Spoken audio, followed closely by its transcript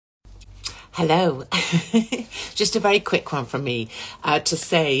Hello. Just a very quick one from me to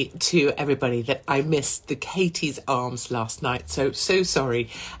say to everybody that I missed the Katie's Arms last night. So sorry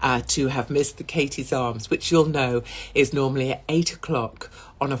to have missed the Katie's Arms, which you'll know is normally at 8 o'clock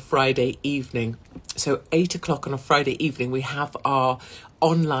on a Friday evening. So 8 o'clock on a Friday evening, we have our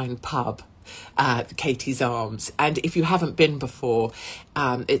online pub, Katie's Arms. And if you haven't been before,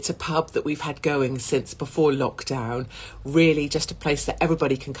 it's a pub that we've had going since before lockdown. Really just a place that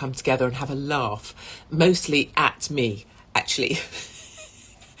everybody can come together and have a laugh, mostly at me, actually.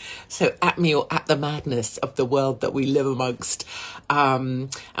 So at me, or at the madness of the world that we live amongst. And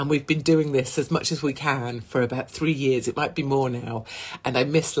we've been doing this as much as we can for about 3 years. It might be more now. And I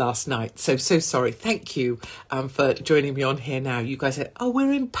missed last night. So sorry. Thank you for joining me on here now. You guys said, oh,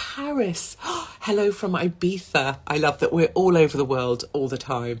 we're in Paris. Hello from Ibiza. I love that we're all over the world all the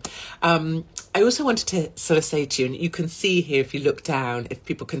time. I also wanted to sort of say to you, and you can see here if you look down, if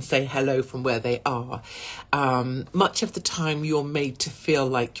people can say hello from where they are. Much of the time you're made to feel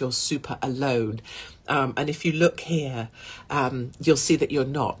like you're super alone. And if you look here, you'll see that you're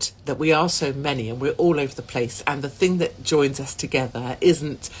not, that we are so many and we're all over the place. And the thing that joins us together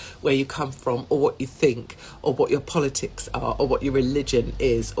isn't where you come from or what you think or what your politics are or what your religion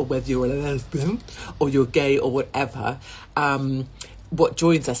is or whether you're a lesbian or you're gay or whatever. What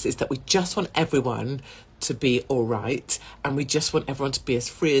joins us is that we just want everyone to be all right, and we just want everyone to be as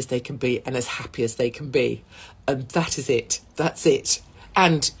free as they can be and as happy as they can be. And that is it. That's it.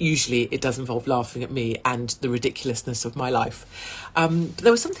 And usually it does involve laughing at me and the ridiculousness of my life. But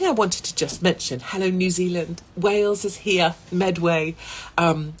there was something I wanted to just mention. Hello, New Zealand. Wales is here. Medway.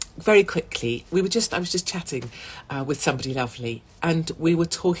 Very quickly, I was just chatting with somebody lovely, and we were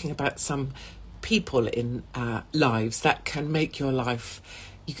talking about some people in lives that can make your life,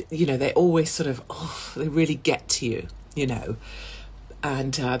 you know, they always sort of, they really get to you, you know.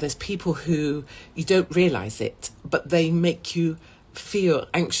 And there's people who you don't realise it, but they make you feel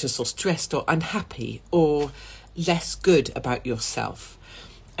anxious or stressed or unhappy or less good about yourself.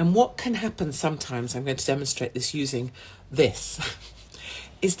 And what can happen sometimes, I'm going to demonstrate this using this,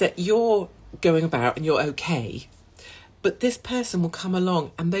 is that you're going about and you're okay, but this person will come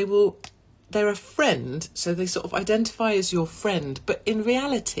along and they're a friend, so they sort of identify as your friend, but in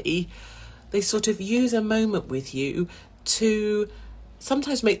reality, they sort of use a moment with you to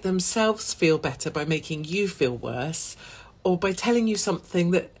sometimes make themselves feel better by making you feel worse, or by telling you something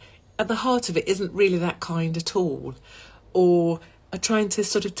that at the heart of it isn't really that kind at all, or are trying to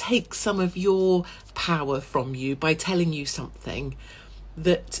sort of take some of your power from you by telling you something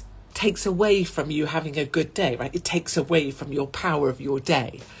that takes away from you having a good day, right? It takes away from your power of your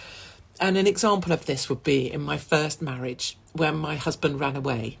day. And an example of this would be in my first marriage when my husband ran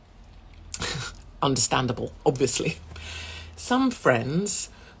away. Understandable, obviously. Some friends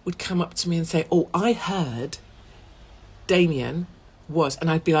would come up to me and say, oh, I heard Damien was, and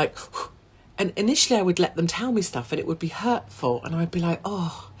I'd be like, and initially I would let them tell me stuff and it would be hurtful. And I'd be like,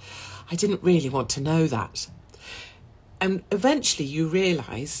 oh, I didn't really want to know that. And eventually you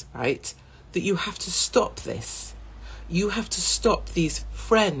realise, right, that you have to stop this. You have to stop these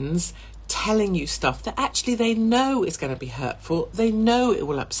friends telling you stuff that actually they know is going to be hurtful. They know it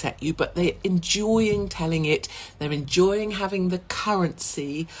will upset you, but they're enjoying telling it. They're enjoying having the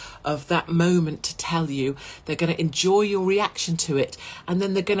currency of that moment to tell you. They're going to enjoy your reaction to it. And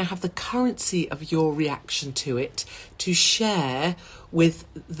then they're going to have the currency of your reaction to it to share with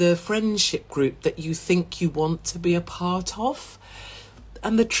the friendship group that you think you want to be a part of.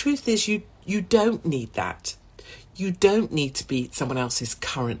 And the truth is you don't need that. You don't need to be someone else's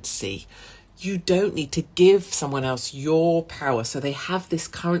currency. You don't need to give someone else your power so they have this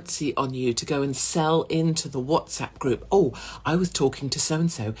currency on you to go and sell into the WhatsApp group. Oh, I was talking to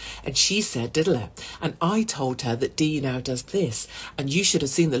so-and-so and she said diddler, and I told her that Dee now does this, and you should have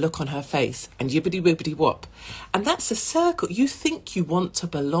seen the look on her face, and yibbity-wibbity whop. And that's a circle. You think you want to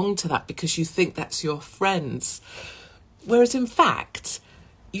belong to that because you think that's your friends. Whereas in fact,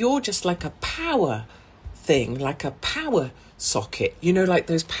 you're just like a power thing, like a power socket, you know, like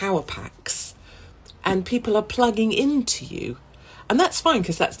those power packs, and people are plugging into you, and that's fine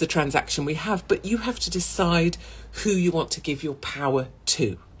because that's the transaction we have. But you have to decide who you want to give your power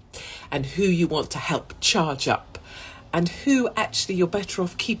to and who you want to help charge up and who actually you're better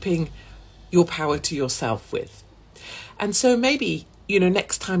off keeping your power to yourself with. And so maybe, you know,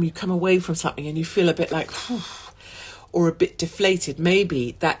 next time you come away from something and you feel a bit like or a bit deflated,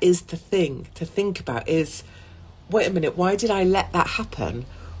 maybe that is the thing to think about is, wait a minute, why did I let that happen?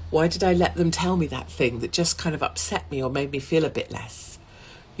 Why did I let them tell me that thing that just kind of upset me or made me feel a bit less?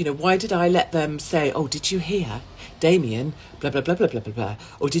 You know, why did I let them say, oh, did you hear Damien, blah, blah, blah, blah, blah, blah, blah.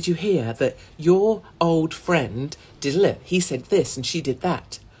 Or did you hear that your old friend did it? He said this and she did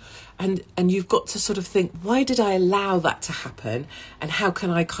that. And you've got to sort of think, why did I allow that to happen? And how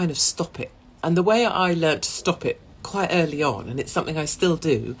can I kind of stop it? And the way I learned to stop it quite early on, and it's something I still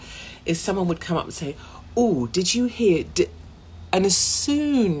do, is someone would come up and say, oh, did you hear? And as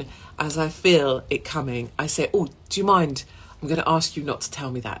soon as I feel it coming, I say, oh, do you mind? I'm going to ask you not to tell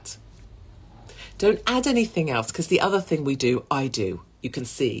me that. Don't add anything else, because the other thing we do, I do, you can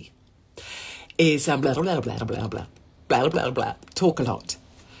see, is blah, blah, blah, blah, blah, blah, blah, blah, blah, talk a lot.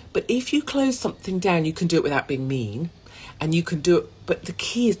 But if you close something down, you can do it without being mean, and you can do it, but the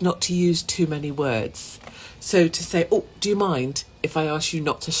key is not to use too many words. So to say, oh, do you mind if I ask you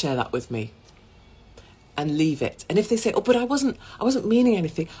not to share that with me? And leave it. And if they say, oh, but I wasn't meaning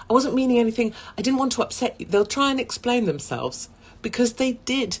anything. I didn't want to upset you. They'll try and explain themselves, because they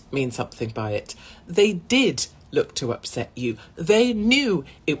did mean something by it. They did look to upset you. They knew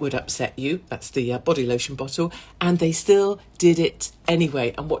it would upset you. That's the body lotion bottle. And they still did it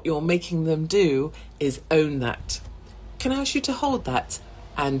anyway. And what you're making them do is own that. Can I ask you to hold that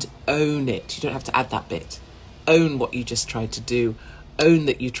and own it? You don't have to add that bit. Own what you just tried to do. Own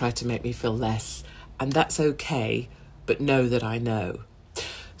that you tried to make me feel less. And that's okay, but know that I know.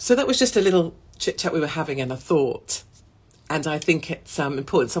 So that was just a little chit chat we were having, and a thought. And I think it's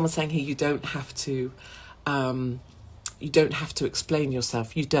important. Someone's saying here, you don't have to explain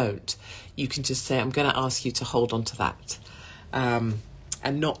yourself. You don't. You can just say, I'm going to ask you to hold on to that,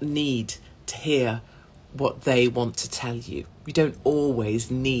 and not need to hear what they want to tell you. You don't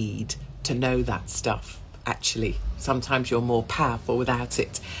always need to know that stuff. Actually, sometimes you're more powerful without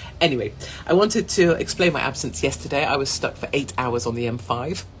it. Anyway, I wanted to explain my absence yesterday. I was stuck for 8 hours on the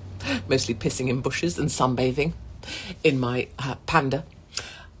M5, mostly pissing in bushes and sunbathing in my Panda.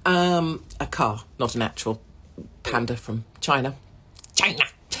 A car, not an actual Panda from China.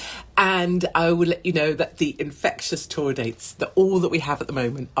 And I will let you know that the infectious tour dates, all that we have at the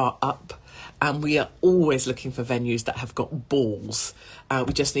moment, are up. And we are always looking for venues that have got balls.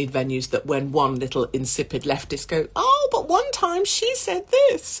 We just need venues that when one little insipid leftist go, oh, but one time she said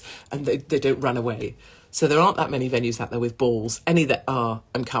this, and they don't run away. So there aren't that many venues out there with balls. Any that are,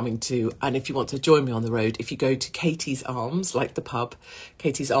 I'm coming to. And if you want to join me on the road, if you go to Katie's Arms, like the pub,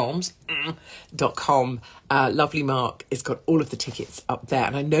 katiesarms.com, lovely Mark has got all of the tickets up there.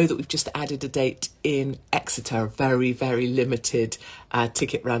 And I know that we've just added a date in Exeter, a very, very limited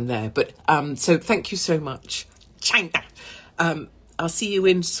ticket run there. But so thank you so much. I'll see you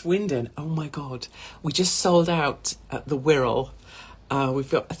in Swindon. Oh my God. We just sold out at the Wirral.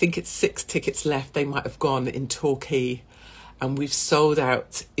 We've got, I think it's 6 tickets left. They might have gone in Torquay, and we've sold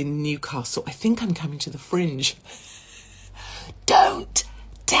out in Newcastle. I think I'm coming to the Fringe. Don't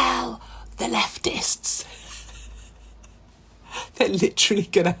tell the leftists. They're literally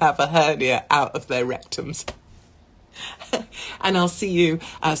going to have a hernia out of their rectums. And I'll see you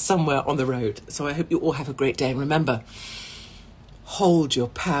somewhere on the road. So I hope you all have a great day. And remember, hold your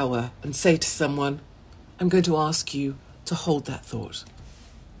power and say to someone, I'm going to ask you to hold that thought.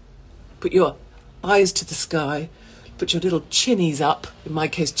 Put your eyes to the sky, put your little chinnies up, in my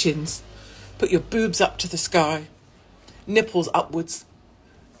case chins, put your boobs up to the sky, nipples upwards,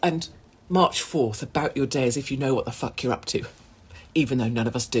 and march forth about your day as if you know what the fuck you're up to, even though none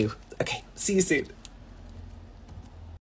of us do. Okay, see you soon.